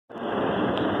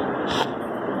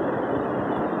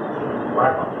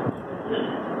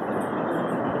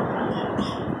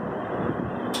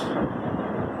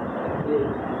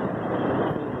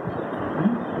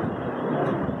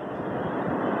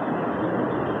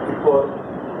இப்போ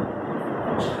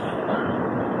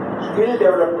ஸ்கில்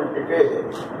டெவலப்மெண்ட்டுக்கு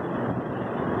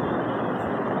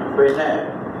இப்போ என்ன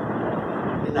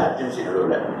அர்ஜென்சி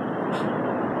நடுவில்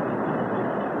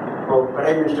இப்போ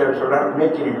பிரைம் மினிஸ்டர் சொல்கிறார்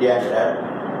மேக் இன் இண்டியாங்கிற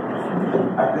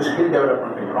அடுத்து ஸ்கில்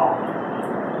டெவலப்மெண்ட் இருக்கிறோம்.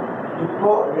 இப்போ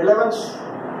relevance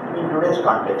in today's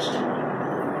context.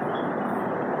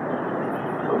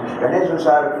 Ganesan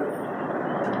sir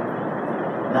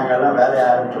நாங்கள்லாம் வேலையை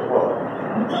ஆரம்பிச்சப்போ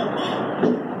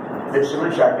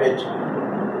சிவில் ஷார்ட்டேஜ்,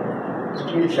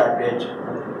 ஸ்டீல் ஷார்ட்டேஜ்,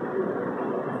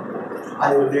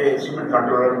 அது வந்து சிமெண்ட்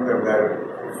கண்ட்ரோலர் இருந்தார்,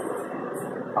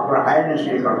 அப்புறம் அயர்ன் அண்ட்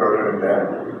ஸ்டீல் கண்ட்ரோலர் இருந்தார்,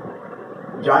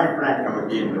 ஜாயிண்ட் பிளான்ட்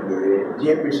கமிட்டி இருந்தது,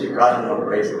 ஜிஎம்பிசி கார்டன் ஒரு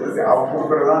ப்ரைஸ் இருந்தது. அவங்க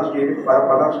கொடுக்குறதான் ஸ்டீல்,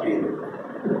 பரப்பதான் ஸ்டீல்.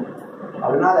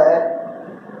 அதனால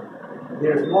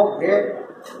there is no great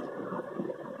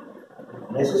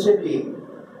necessity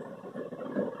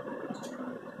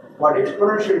for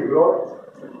exponential growth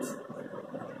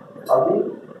of the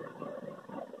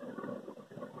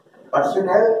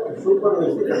personnel to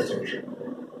supervise the construction.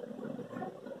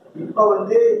 இப்போ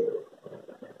வந்து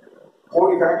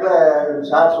கோடி கணக்கில்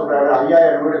சார் சொல்றாரு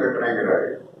 5000 வீடு கட்டுறேங்கிறாரு.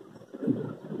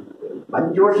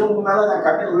 5 வருஷம் முன்னால நான்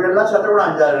கட்டின வீடெல்லாம் சட்ட கூட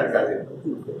 5000 இருக்காது.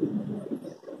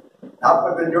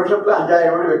 45 வருஷத்துல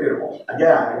 5000 வீடு கட்டிருக்கோம்.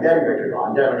 5000 கட்டிருக்கோம்,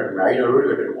 5000 கட்டிருக்கோம், 500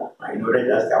 வீடு கட்டிருக்கோம், 500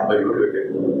 ஜாஸ்தி 50 வீடு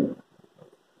கட்டிருக்கோம்.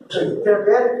 இத்தனை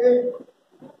பேருக்கு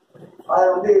அதை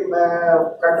வந்து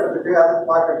கட்டுறதுக்கு, அதை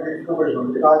பார்க்கறதுக்கு,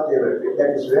 சொல்றதுக்கு ஆள் தேவை இருக்கு.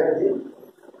 That is where the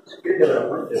skill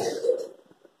development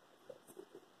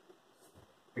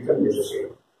become necessary.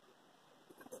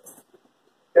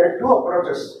 There are 2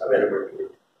 approaches available to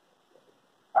it.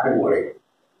 அணுகுமுறை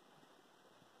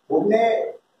ஒன்னே,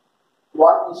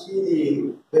 what we see the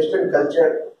Western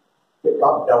culture, the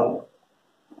top down.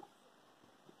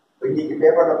 இன்னைக்கு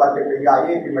பேப்பர்ல பார்த்துருக்கீங்க,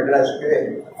 IIT மெட்ராஸ்க்கு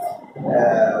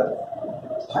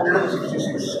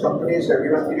 166 companies have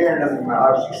given 300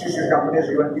 or 66 companies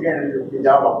given 350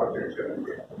 job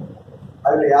opportunities.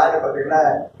 அதுல யாரு பார்த்தீங்கன்னா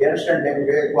Ernst & young,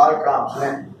 குவால்காம்ஸ்,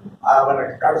 அவர்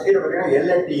கடைசியில் பார்த்தீங்கன்னா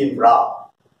L&T infra.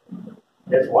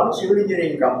 There's one civil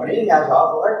engineering company has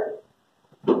offered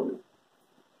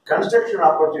construction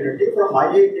opportunity from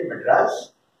IIT Madras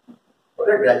for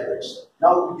the graduates.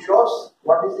 Now it shows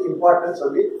what is the importance of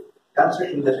the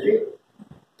construction industry.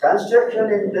 Construction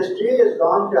industry has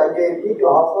gone to IIT to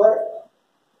offer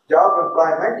job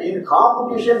employment in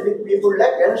competition with people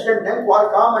like Ernst & Young,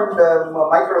 Qualcomm and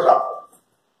Microsoft.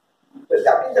 So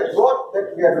that is the growth that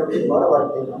we are looking for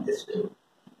working on this.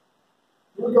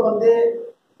 இவங்க வந்து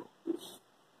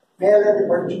மேலே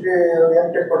படிச்சுட்டு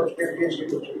MTech படிச்சுட்டு PhD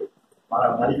படிச்சுட்டு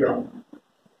மதிக்கணும்.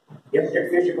 MTech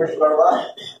PhD படிச்சுட்டு வரவா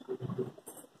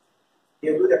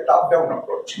இது the top down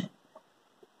approach,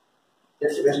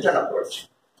 it's western approach.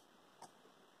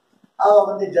 அவன்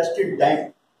வந்து just in time,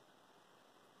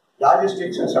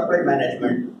 logistics and supply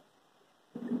management,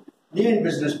 lean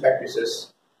business practices,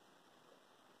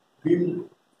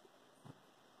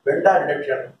 vendor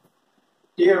reduction,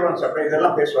 dear 1 supply,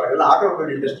 இதெல்லாம் பேசுவாங்க. இதெல்லாம்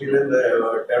ஆட்டோமொபைல் இண்டஸ்ட்ரியில இந்த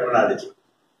டெர்மினாலஜி.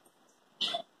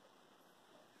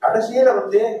 கடைசியில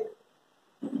வந்து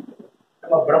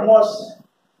நம்ம பிரம்மோஸ்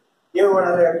ஏவுகணை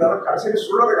இருந்தாலும் கடைசியில்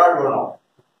சுழல் ஆள் வேணும்.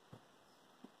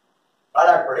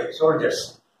 காலாட்படை சோல்ஜர்ஸ்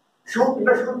ஷூட்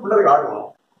பண்றதுக்கு ஆள்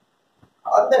வேணும்.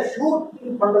 அந்த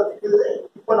ஷூட்டிங் பண்றதுக்கு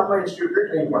இப்போ நம்ம இன்ஸ்டிடியூட்ல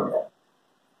ட்ரெயின் பண்றோம்.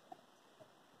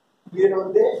 இதுல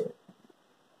வந்து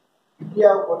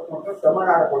இந்தியாவை பொறுத்த மட்டும்,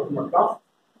 தமிழ்நாடை பொறுத்த மட்டும்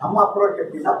நம்ம அப்ரோச்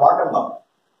எப்படின்னா பாட்டம் அப்.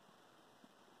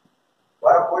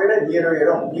 வரப்போயிட நீர்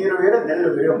உயரும், நீர் உயர நெல்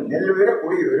உயரும், நெல் உயர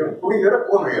குடி உயரும், குடி உயர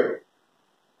கோன் உயரும்.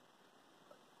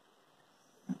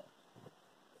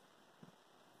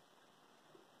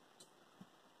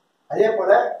 அதே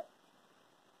போல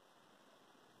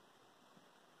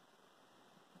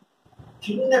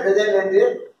சின்ன விதையிலிருந்து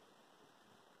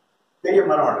பெரிய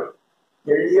மரம் ஆடு.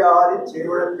 எளியாரின்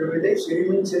சிறுவழக் விதை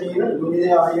சிறுமின் சிறியினும் துணிதை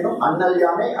ஆயினும் அண்ணல்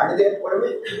யானை அணிதே போலவே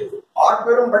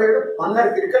ஆட்பெரும் படையிடும்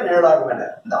மன்னருக்கு இருக்க நிழலாகும் என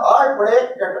இந்த ஆள் படையை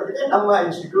கட்டுறதுக்கு நம்ம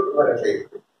இன்ஸ்டிடியூட் வர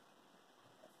செய்யுது.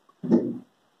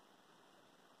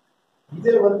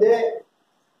 இதில் வந்து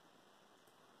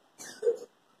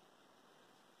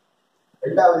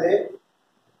இரண்டாவது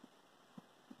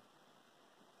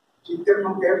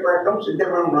சித்திரமும் கேட்பழக்கம்,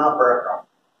 சித்திரமும் நாப்பழக்கம்,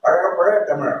 பழகப்பழ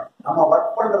தமிழ். நம்ம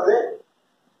ஒர்க் பண்றது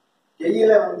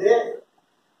கையில வந்து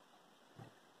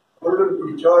கொள்ளூர்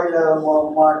பிடிச்சோ, இல்ல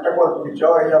மட்டக்கோல் பிடிச்சோ,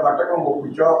 இல்ல வட்டக்கொம்பு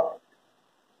பிடிச்சோ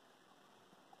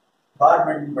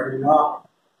பார்மெண்ட் பண்ணினோம்,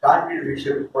 கான்கிரீட்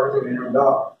மிக்சர் போடுறது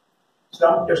நின்றுண்டோம்,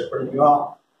 ஸ்டம்ப் டெஸ்ட் பண்ணிக்கோ,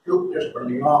 டியூப் டெஸ்ட்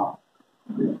பண்ணிக்கோ,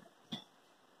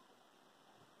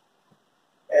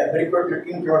 பிரிக்வெட்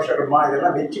லுக்கிங் க்ளோஷர்மா,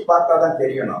 இதெல்லாம் வச்சு பார்த்தா தான்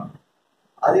தெரியணும்.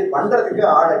 அது பண்றதுக்கு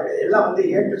ஆளுக்கு எல்லாம் வந்து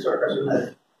ஏற்று சொல்ற சொன்னது.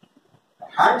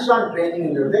 hands-on training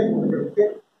is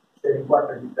an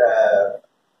important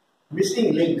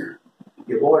missing link in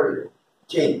the whole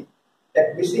chain. That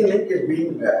missing link is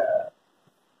being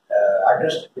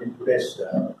addressed in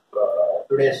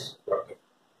today's working.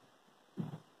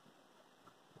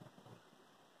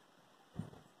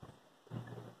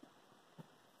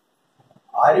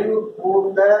 அறிவு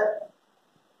கூர்ந்த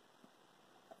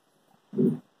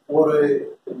ஒரு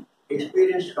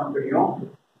எக்ஸ்பீரியன்ஸ் கம்பெனியும்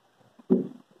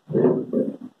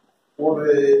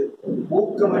ஒரு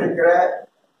ஊக்கம் இருக்கிற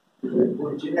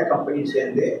ஒரு சின்ன கம்பெனி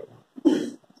சேர்ந்து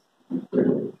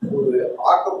ஒரு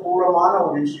ஆக்கப்பூர்வமான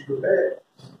ஒரு இன்ஸ்டிடியூட்டை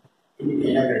இன்னைக்கு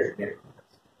இனாகரேஷன் இருக்கு.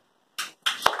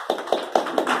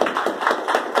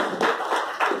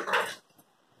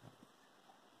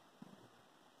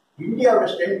 இந்தியாவோட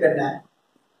ஸ்ட்ரென்த் என்ன?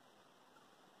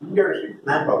 இந்தியாவோட ஸ்ட்ரென்த்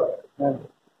மேன் பவர்.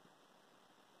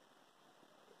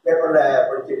 பேப்பர்ல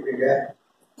படிச்சிருப்பீங்க,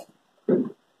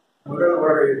 முதல்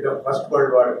உலக யுத்தம் first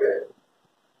world வாருக்கு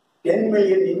 10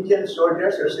 million Indian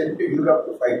soldiers were sent to Europe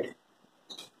to fight.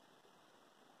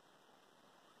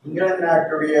 England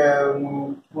நாட்டுடைய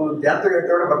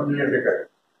ஜனத்தொகையோட 10 மில்லியன் இருக்காரு.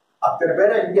 அத்தனை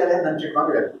பேரை இந்தியாவில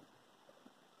நினைச்சிருப்பாங்க.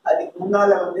 அதுக்கு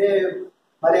முன்னால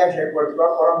மலையாள போட்டுக்கோ,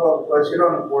 குழம்பு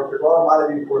சிரோனுக்கு போட்டுக்கோ,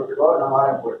 மாலவிக்கு போட்டுக்கோ, நம்ம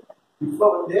போட்டுக்கோ. இப்ப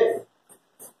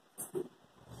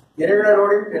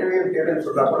இறைவனரோடையும் பிறவையும் தேடுன்னு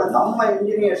சொல்றா போல நம்ம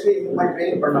இன்ஜினியர்ஸ் இந்த மாதிரி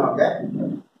ட்ரெயின் பண்ணவங்க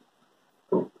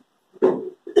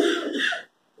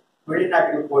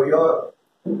வெளிநாட்டுக்கு போயோ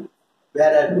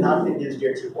வேற நார்த் இந்தியன்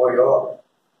ஸ்டேட்ஸுக்கு போயோ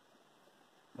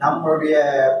நம்மளுடைய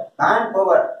man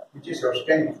power which is our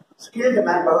strength, skilled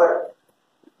manpower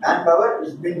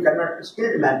is being converted to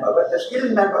skilled manpower. The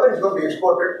skilled manpower is going to be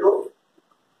exported to.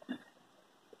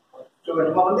 So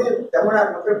நம்ம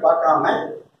தமிழ்நாடு மக்கள் பார்க்காம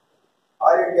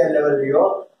ஆல் இண்டியா லெவல்லையோ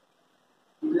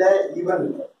இல்ல even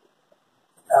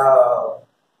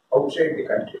out side the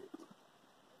country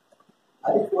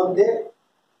அதுக்கு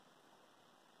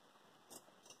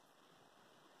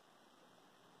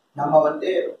நம்ம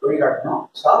வழிகாட்டணும்,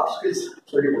 soft skills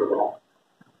சொல்லிக் கொடுக்கணும்.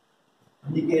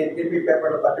 இன்னைக்கு திரும்பி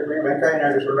பேப்பர்ல பார்த்து வெங்காய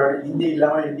நாயுடு சொல்றாரு, ஹிந்தி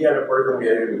இல்லாம இந்தியாவில் பழக்க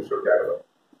முடியாதுன்னு சொல்லிட்டாரு.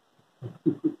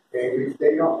 எங்களுக்கு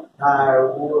தெரியும்,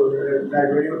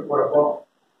 நான் வெளியூர் போறப்போ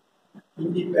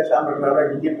ஹிந்தி பேசாம இருந்தாலும்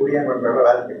ஹிந்தி புரியாம இருந்தாலும்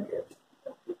வேலை செய்ய முடியாது.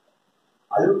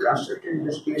 அதுவும் கன்ஸ்ட்ரக்ஷன்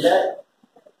இண்டஸ்ட்ரியில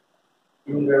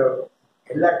இவங்க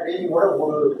எல்லா ட்ரைனிங்கோட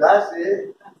ஒரு கிளாஸ்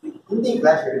ஹிந்தி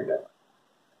கிளாஸ் எடுத்தார்.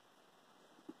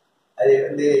 அது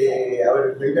அவர்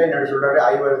வெங்காய நாயுடு சொல்றாரு,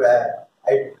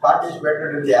 I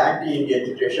participated in the anti-India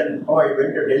agitation. Oh, I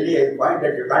went to Delhi. I find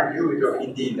that you can't live without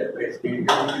Hindi in that place. You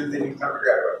can't use the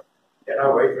dictionary. ஏன்னா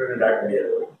ஒய்ஃப் டாக்க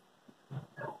முடியாது.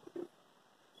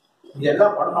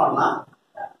 இதெல்லாம் பண்ணோம்னா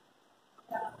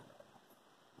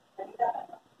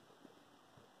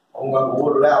அவங்க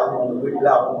ஊர்ல அவங்க வீட்டுல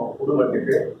அவங்க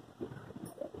குடும்பத்துக்கு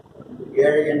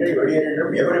ஏழை என்று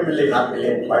வெளியேறும் எவரும் இல்லை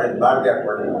நாட்டிலே பாரதியார்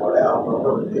பண்ணது போல அவங்க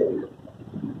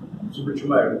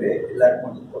சுபிட்சமா இருந்து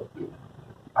எல்லாருக்கும் போட்டு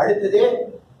அடுத்ததே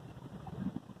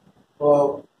இப்போ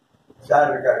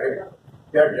சார் இருக்காரு,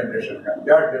 தேர்ட்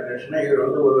ஜெனரேஷன் இவர்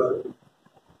ஒரு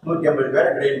 150 பேரை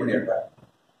ட்ரெயின் பண்ணியிருக்காரு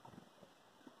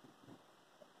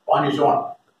ஆன் இஸ் ஓன்.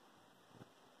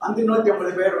 அந்த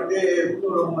 150 பேர்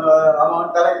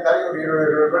அவன் தலைக்கு ஒரு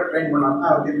 20 பேர் ட்ரெயின்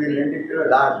பண்ணாங்கன்னா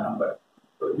லார்ஜ் நம்பர்.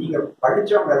 நீங்க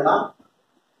படிச்சவங்க எல்லாம்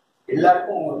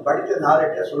எல்லாருக்கும் உங்களுக்கு படித்த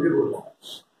நாலேஜை சொல்லிக் கொடுக்கணும்.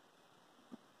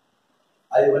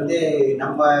 அது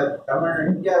நம்ம தமிழ்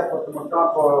இந்தியா பொறுத்த மட்டும்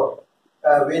இப்போ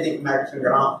வேதிக்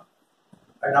மேக்ஸுங்கிறான்.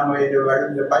 நம்ம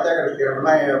இந்த பாஜக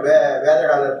செய்யறோம்னா வேத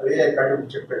காலத்திலேயே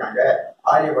கண்டுபிடிச்சிட்டு இருக்காங்க,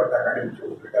 ஆரியபட்டா கண்டுபிடிச்சு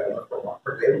கொடுத்துருக்காருன்னு சொல்லுவோம்.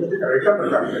 பட் ரிட்டம்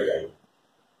இருக்காங்க,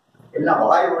 எல்லாம்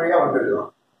வாய் வழியா வந்துருக்கோம்.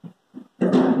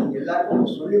 எல்லாருக்கும்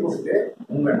சொல்லிக் கொடுத்து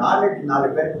உங்க நாலேஜ்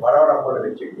 4 பேருக்கு பரவரா போல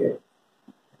வச்சுக்கிட்டு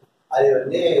அது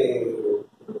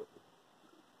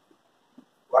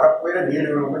வரப்போயில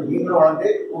நீங்களும் வளர்ந்து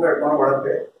கூட இருக்கணும்,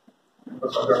 வளர்ந்து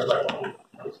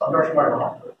சந்தோஷமா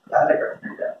இருக்கணும். வேலை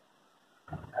கிடைச்சிங்க,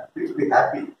 please be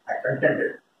happy and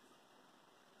contented.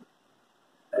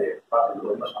 அது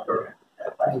பார்த்து ரொம்ப சந்தோஷம்.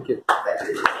 தேங்க்யூ.